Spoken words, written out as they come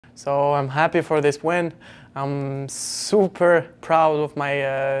So I'm happy for this win. I'm super proud of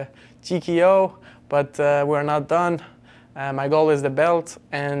my TKO, but we're not done. My goal is the belt,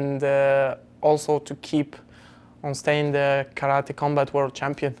 and also to keep on staying the Karate Combat World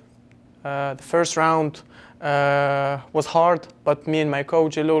Champion. The first round was hard, but me and my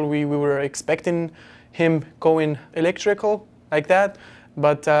coach Elul, we were expecting him going electrical like that.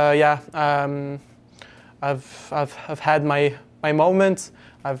 But yeah, I've had my moments.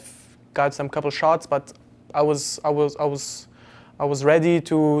 I've got some couple shots, but I was ready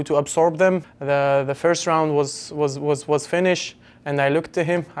to absorb them. The first round was finished, and I looked at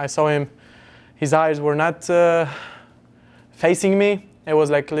him. I saw him. His eyes were not facing me. It was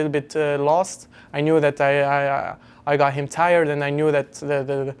like a little bit lost. I knew that I got him tired, and I knew that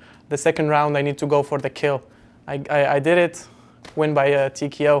the second round I need to go for the kill. I did it, win by a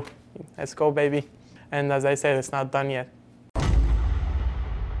TKO. Let's go, baby. And as I said, it's not done yet.